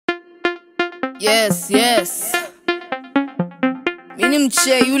Yes, yes. Minim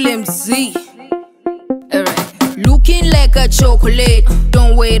che yule MC. Alright. Looking like a chocolate.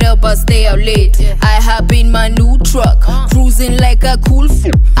 Don't wait up or stay out late. I hop in my new truck, cruising like a cool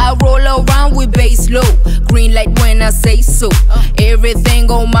fool. I roll around with bass low, green light when I say so. Everything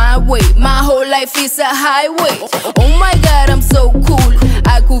on my way, my whole life is a highway. Oh my God, I'm so cool.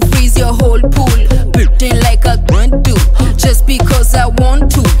 I could freeze your whole pool, building like a grunt do, just because I want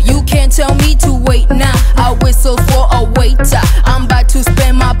to. You can't tell me to wait now. I whistle for a waiter. I'm about to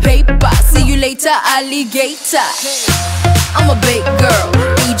spend my paper. See you later, alligator. I'm a big girl,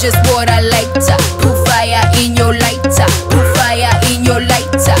 do just what I like to. Put fire in your lighter, put fire in your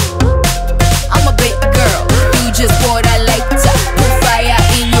lighter. I'm a big girl, do just what I like to. Put fire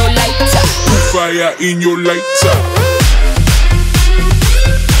in your lighter, put fire in your lighter.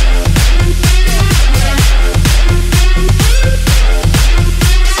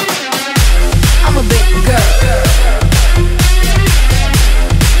 I'm a big girl,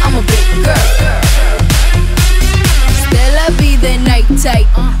 I'm a big girl. Stella be the night type,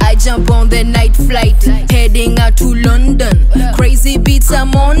 I jump on the night flight, heading out to London. Crazy beats,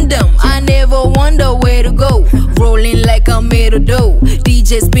 I'm on them, I never wonder where to go. Rolling like I'm made of dough.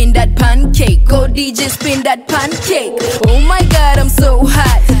 DJ spin that pancake, go DJ spin that pancake. Oh my God, I'm so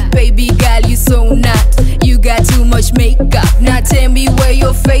hot, baby girl, you so not. You got too much makeup, now tell me where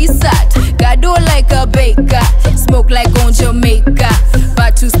your face at. Got dough like a baker, smoke like on Jamaica.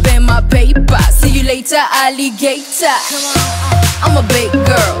 About to spend my paper, see you later, alligator. I'm a big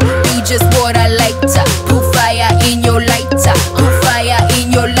girl, do just what I like to. Put fire in your lighter, put fire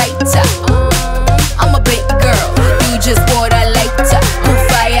in your lighter. I'm a big girl, do just what I like to. Put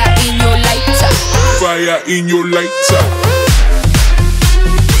fire in your lighter, fire in your lighter.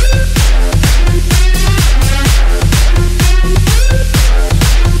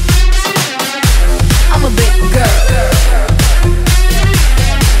 I'm a big girl,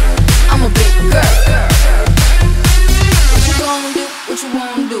 I'm a big girl. What you gonna do? What you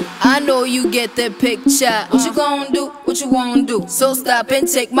wanna do? I know you get the picture. What you gonna do? What you wanna do? So stop and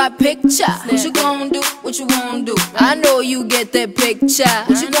take my picture. What you gonna do? What you wanna do? I know you get the picture.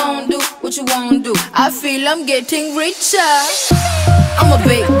 What you gonna do? What you wanna do? I feel I'm getting richer. I'm a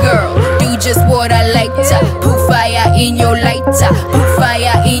big girl, do just what I like to. Put fire in your lighter, put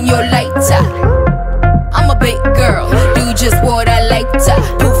fire in your lighter. I'm a big girl, do just what I like to.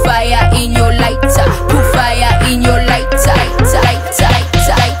 Put fire in your lighter, put fire in your lighter. Put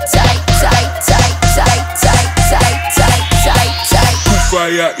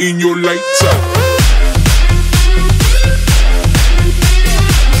fire in your lighter.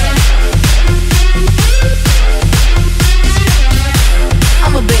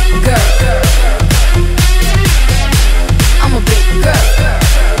 I'm a big girl, I'm a big girl,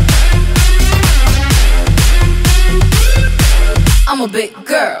 I'm a big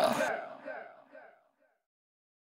girl.